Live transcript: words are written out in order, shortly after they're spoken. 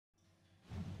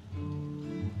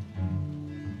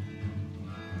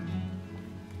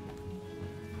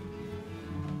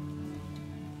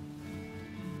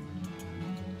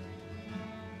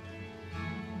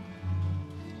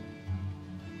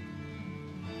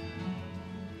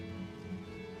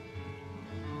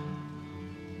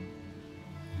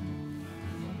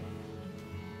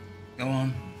Go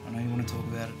on. I know you want to talk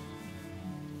about it.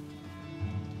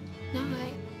 No,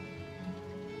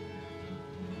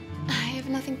 I have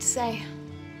nothing to say.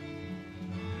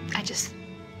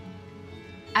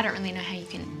 I don't really know how you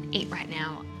can eat right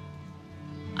now.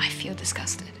 I feel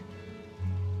disgusted.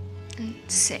 And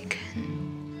sick.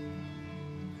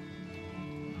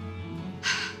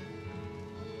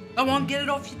 Come on, get it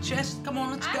off your chest. Come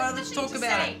on, let's go. Let's talk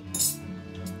about it.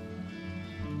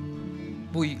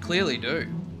 Well, you clearly do.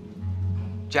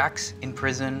 Jack's in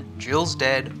prison, Jill's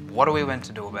dead. What are we meant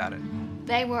to do about it?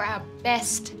 They were our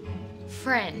best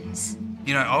friends.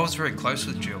 You know, I was very close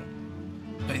with Jill.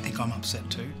 Don't you think I'm upset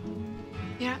too?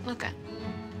 You don't look it.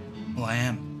 Well, I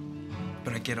am.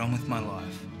 But I get on with my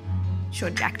life. Sure,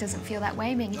 Jack doesn't feel that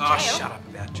way being in jail. Oh, shut up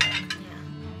about Jack. Yeah.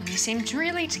 And you seemed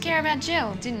really to care about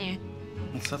Jill, didn't you?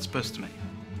 What's that supposed to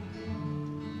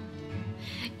mean?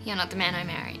 You're not the man I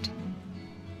married.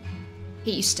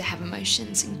 He used to have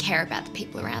emotions and care about the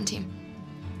people around him.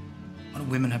 Why do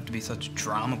women have to be such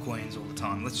drama queens all the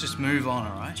time? Let's just move on,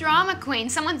 all right? Drama queen?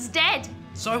 Someone's dead.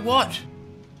 So what?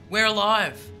 We're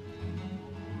alive.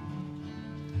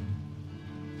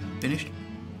 Finished?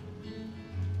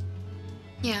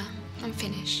 Yeah, I'm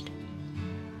finished.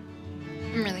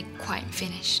 I'm really quite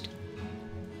finished.